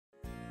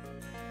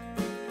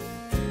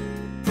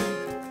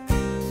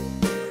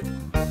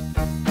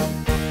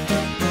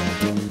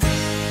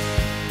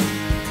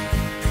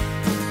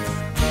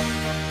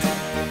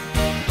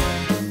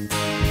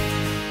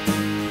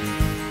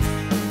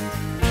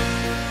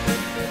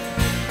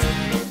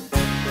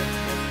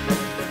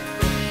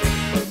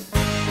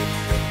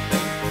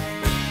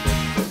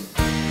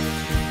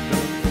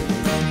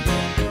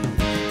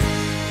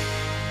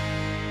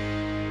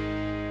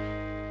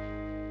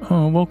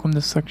welcome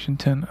to section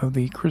 10 of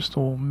the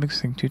Kristal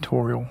mixing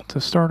tutorial. To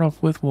start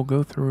off with, we'll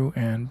go through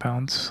and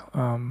bounce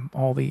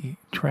all the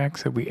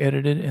tracks that we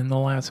edited in the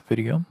last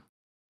video.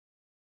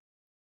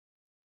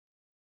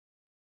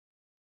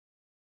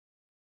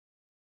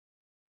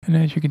 And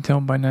as you can tell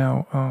by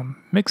now,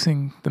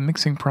 the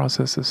mixing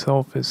process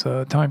itself is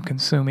time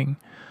consuming.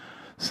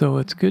 So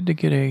it's good to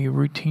get a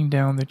routine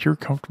down that you're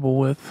comfortable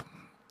with.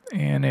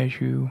 And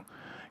as you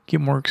get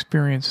more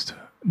experienced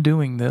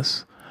doing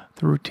this,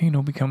 the routine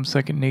will become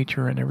second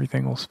nature and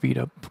everything will speed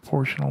up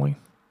proportionally.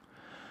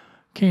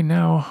 Okay,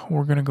 now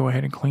we're going to go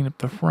ahead and clean up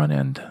the front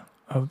end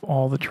of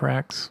all the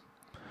tracks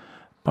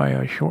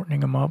by shortening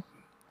them up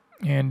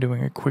and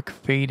doing a quick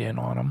fade in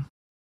on them.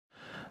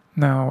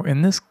 Now,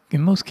 in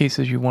most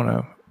cases, you want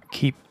to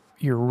keep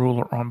your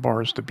ruler on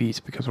bars to beats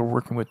because we're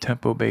working with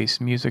tempo-based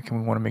music and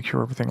we want to make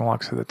sure everything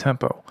locks to the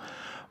tempo.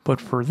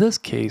 But for this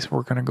case,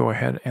 we're going to go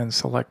ahead and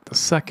select the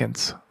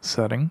seconds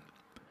setting.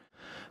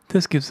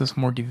 This gives us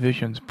more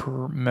divisions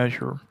per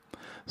measure.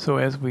 So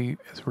as we're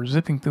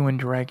zipping through and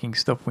dragging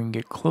stuff, we can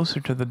get closer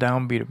to the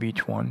downbeat of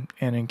each one.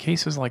 And in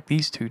cases like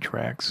these two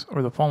tracks,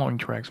 or the following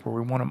tracks, where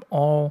we want them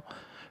all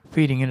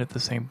fading in at the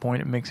same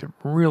point, it makes it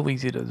real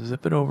easy to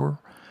zip it over,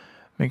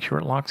 make sure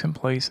it locks in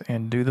place,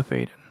 and do the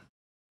fade in.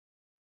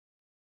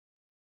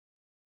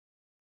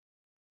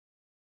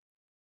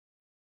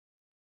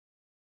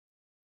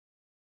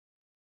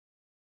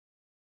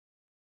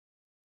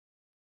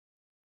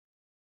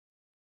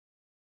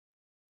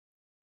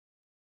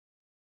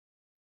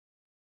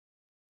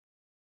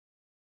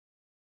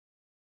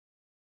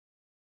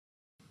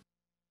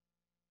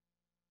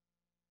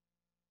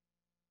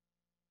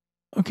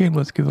 Okay,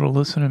 let's give it a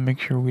listen and make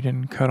sure we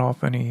didn't cut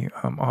off any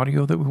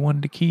audio that we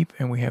wanted to keep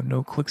and we have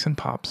no clicks and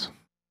pops.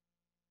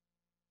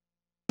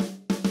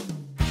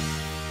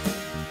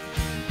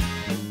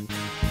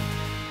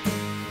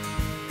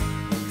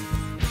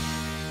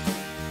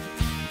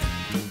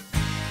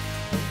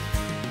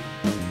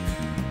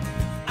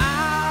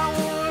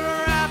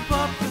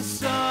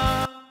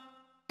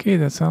 Okay,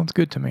 that sounds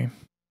good to me.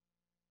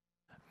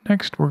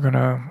 Next, we're going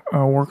to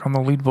work on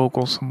the lead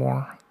vocal some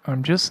more.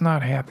 I'm just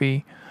not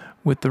happy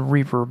with the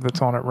reverb that's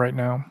on it right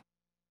now.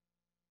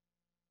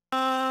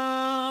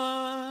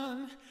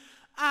 I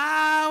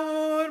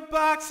would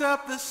box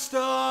up the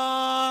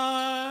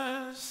stars.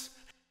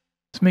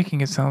 It's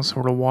making it sound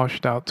sort of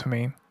washed out to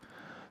me.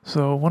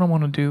 So what I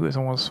want to do is I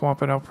want to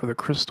swap it out for the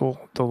Kristal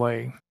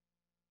delay.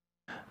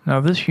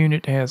 Now this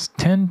unit has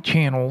 10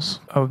 channels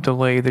of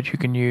delay that you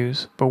can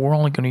use, but we're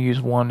only going to use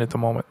one at the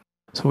moment.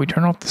 So we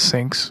turn off the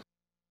syncs.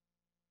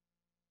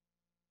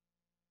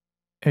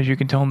 As you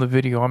can tell in the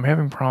video, I'm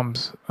having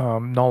problems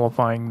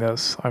nullifying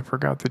this. I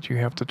forgot that you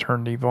have to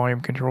turn the volume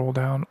control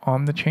down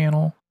on the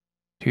channel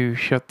to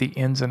shut the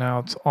ins and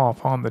outs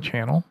off on the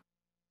channel,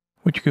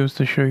 which goes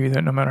to show you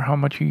that no matter how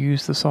much you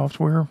use the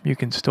software, you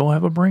can still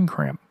have a brain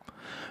cramp.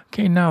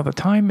 Okay, now the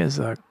time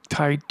is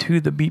tied to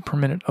the beat per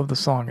minute of the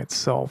song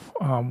itself.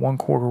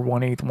 1/4,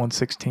 1/8,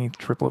 1/16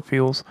 triplet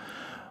feels.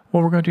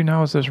 What we're going to do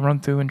now is just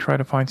run through and try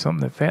to find something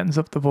that fattens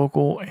up the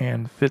vocal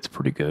and fits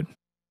pretty good.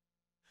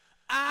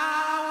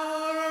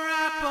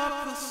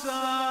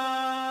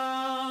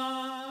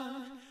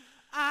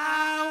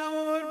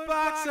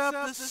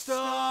 Up the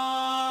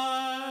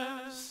stars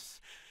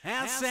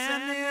and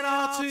send it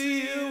all to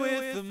you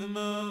with the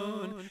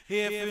moon.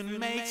 If it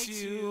makes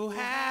you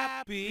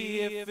happy,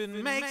 if it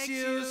makes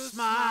you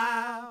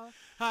smile,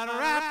 I'd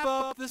wrap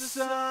up the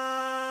sun.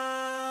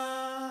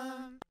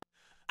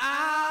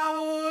 I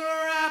would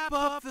wrap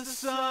up the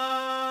sun.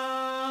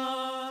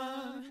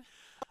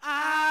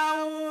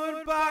 I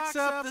would box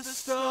up the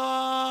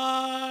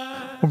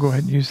stars. We'll go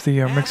ahead and use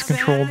the mix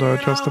control to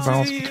adjust the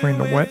balance between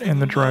the wet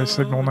and the dry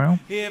signal now.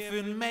 If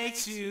it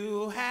makes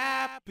you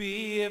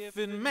happy, if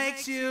it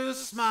makes you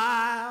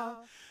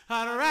smile,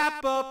 I'd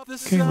wrap up the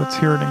sun. Okay, let's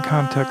hear it in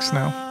context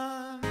now.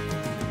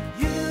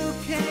 You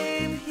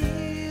came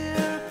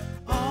here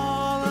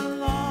all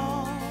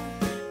alone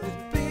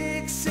with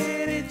big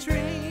city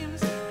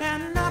dreams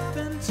and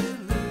nothing to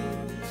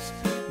lose.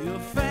 Your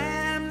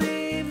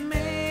family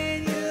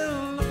made you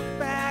look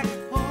back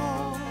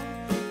home,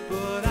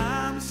 but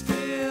I'm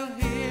still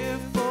here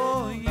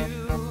for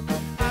you.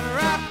 I'd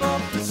wrap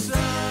up the sun.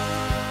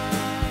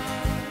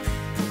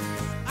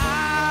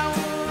 I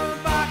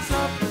would box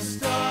up the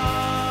stars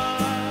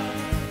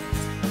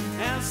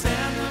and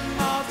send them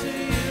all to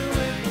you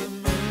with the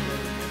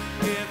moon.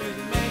 If it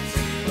makes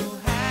you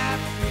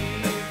happy,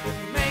 if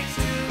it makes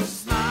you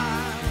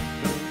smile,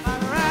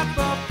 I'd wrap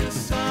up the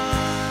sun.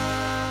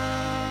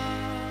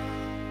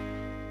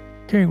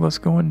 Okay, let's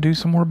go and do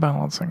some more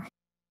balancing.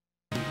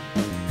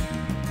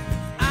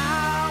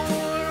 I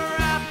would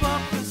wrap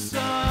up the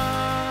sun.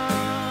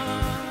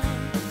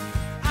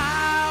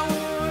 I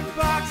would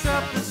box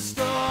up the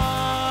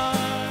stars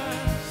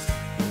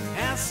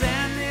and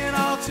send it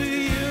all to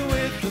you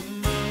with the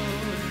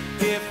moon.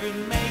 If it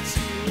makes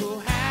you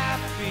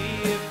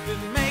happy, if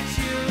it makes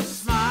you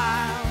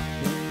smile,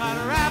 I'd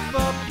wrap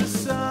up the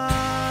sun.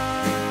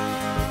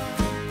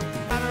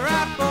 I'd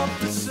wrap up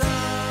the sun.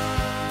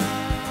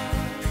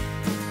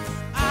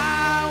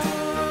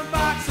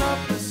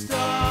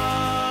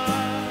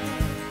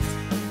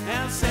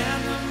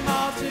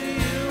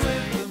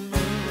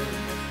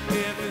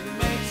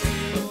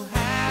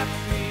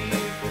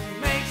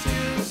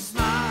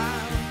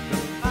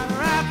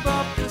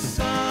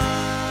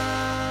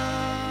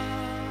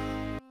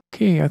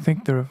 Okay, I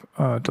think the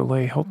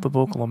delay helped the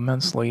vocal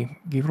immensely,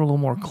 gave it a little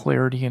more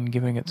clarity and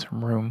giving it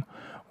some room,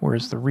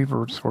 whereas the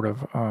reverb sort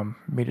of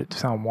made it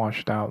sound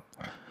washed out.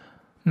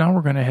 Now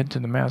we're going to head to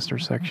the master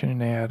section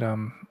and add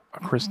a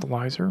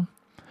crystallizer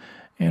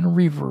and a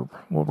reverb.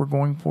 What we're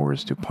going for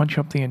is to punch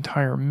up the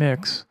entire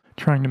mix,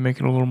 trying to make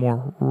it a little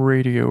more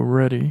radio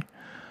ready.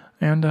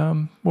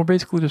 And we'll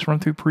basically just run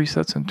through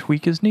presets and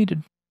tweak as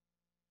needed.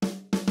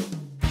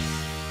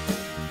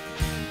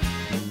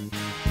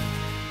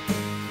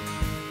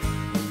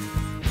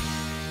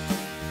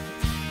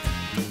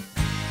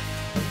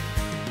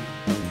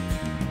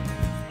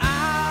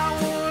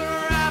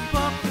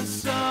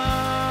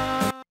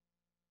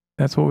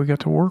 That's what we got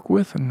to work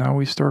with, and now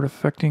we start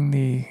affecting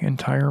the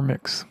entire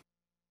mix.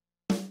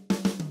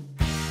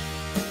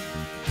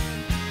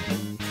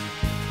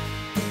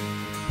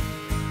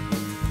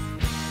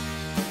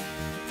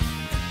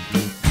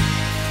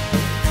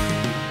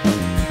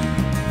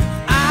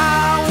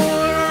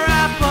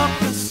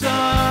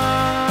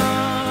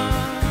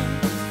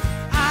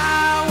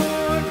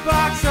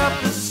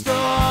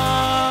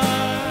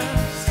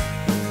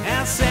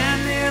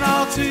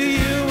 To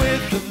you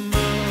with the moon,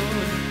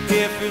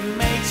 if it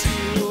makes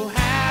you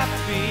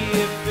happy,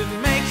 if it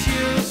makes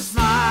you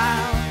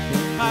smile,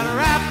 I'd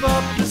wrap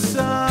up the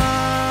sun.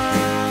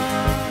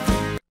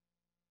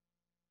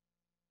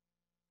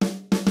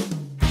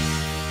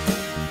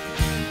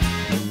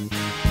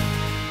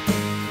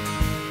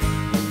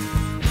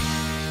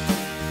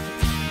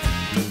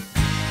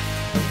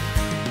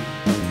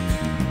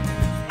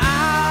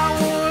 I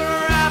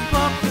would wrap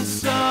up the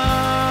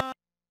sun.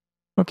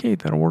 Okay,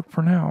 that'll work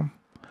for now.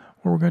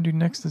 What we're going to do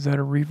next is add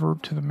a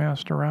reverb to the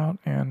master out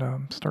and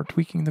start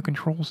tweaking the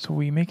controls till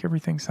we make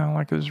everything sound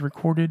like it was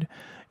recorded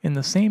in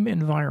the same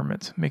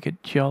environment. Make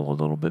it gel a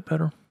little bit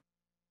better.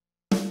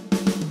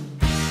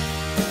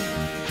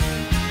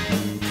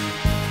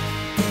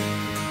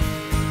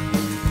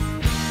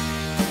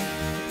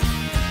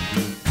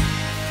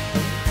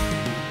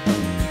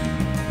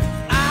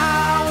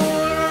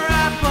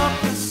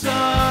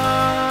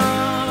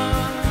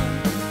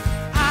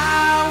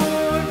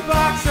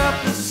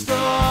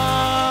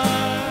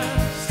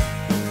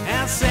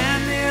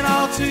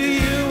 To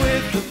you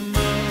with the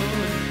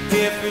moon,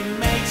 if it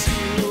makes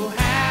you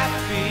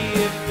happy,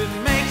 if it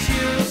makes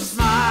you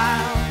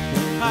smile,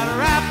 I'd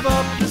wrap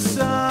up the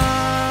sun.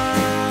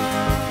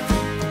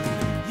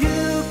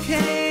 You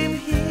came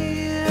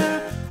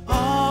here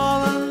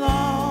all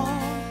alone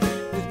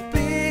with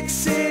big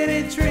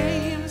city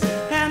dreams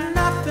and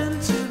nothing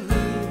to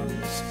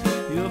lose.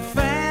 Your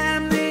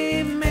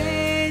family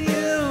made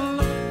you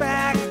look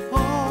back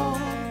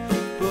home,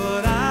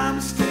 but I'm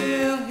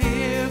still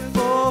here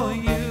for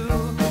you.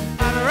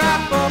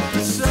 Up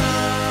the sun,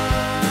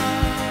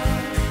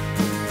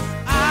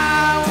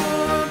 I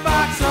would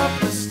box up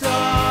the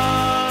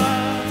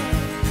stars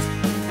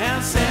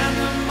and send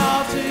them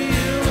all to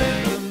you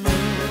with the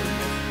moon.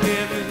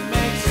 If it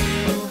makes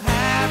you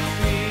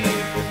happy,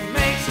 if it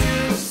makes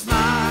you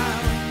smile,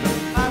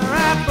 I'd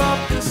wrap up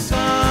the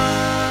sun.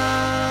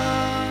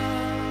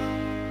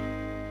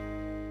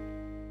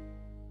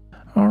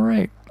 All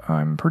right,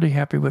 I'm pretty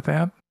happy with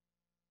that.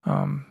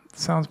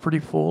 Sounds pretty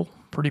full,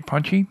 pretty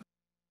punchy.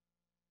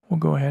 We'll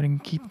go ahead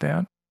and keep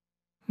that.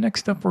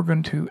 Next up, we're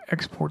going to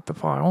export the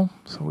file.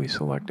 So we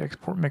select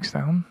Export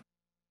Mixdown.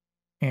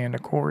 And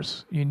of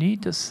course, you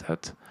need to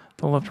set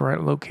the left-right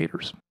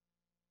locators. In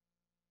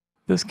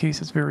this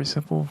case, it's very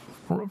simple.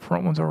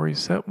 Front one's already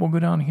set. We'll go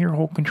down here,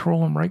 hold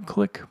Control and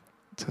right-click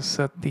to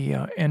set the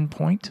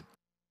endpoint.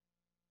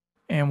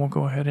 And we'll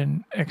go ahead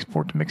and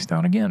export to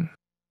Mixdown again.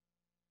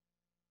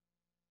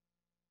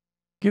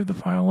 Give the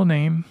file a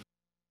name.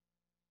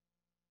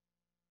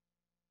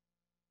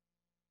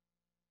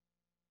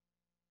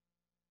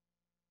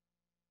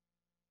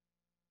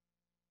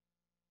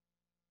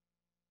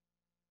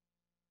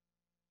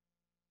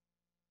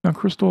 Now,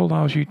 Kristal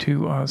allows you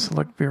to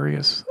select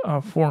various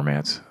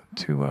formats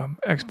to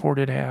export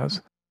it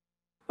as.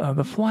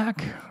 The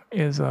FLAC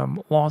is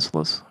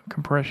lossless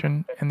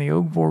compression, and the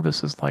OGG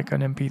is like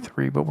an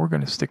MP3, but we're going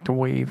to stick to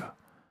WAV.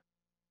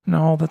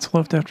 Now, all that's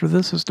left after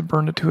this is to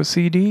burn it to a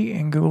CD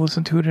and go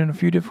listen to it in a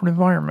few different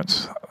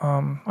environments.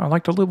 I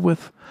like to live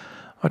with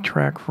a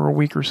track for a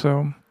week or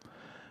so,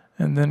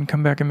 and then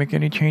come back and make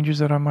any changes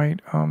that I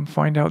might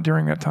find out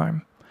during that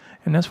time.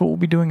 And that's what we'll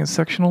be doing in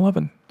Section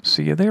 11.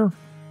 See you there.